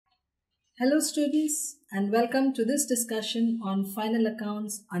Hello students, and welcome to this discussion on final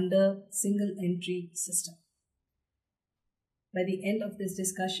accounts under single entry system. By the end of this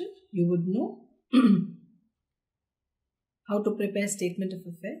discussion, you would know how to prepare statement of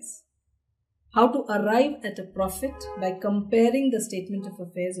affairs, how to arrive at a profit by comparing the statement of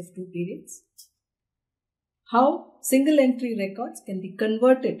affairs of two periods, how single entry records can be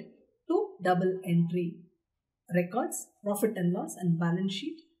converted to double entry records, profit and loss and balance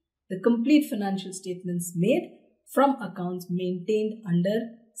sheet, the complete financial statements made from accounts maintained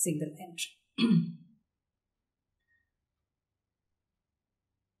under single entry.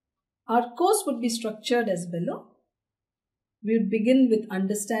 Our course would be structured as below. We would begin with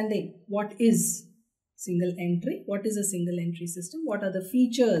understanding what is single entry, what is a single entry system, what are the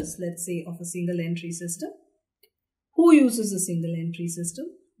features, let's say, of a single entry system, who uses a single entry system,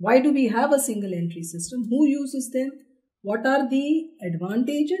 why do we have a single entry system, who uses them, what are the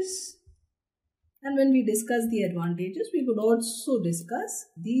advantages, and when we discuss the advantages, we would also discuss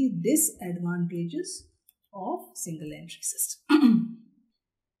the disadvantages of single entry system.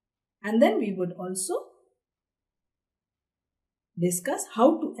 And then we would also discuss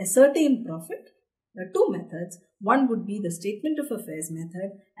how to ascertain profit. There are two methods. One would be the statement of affairs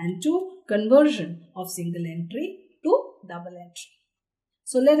method and two, conversion of single entry to double entry.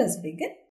 So let us begin.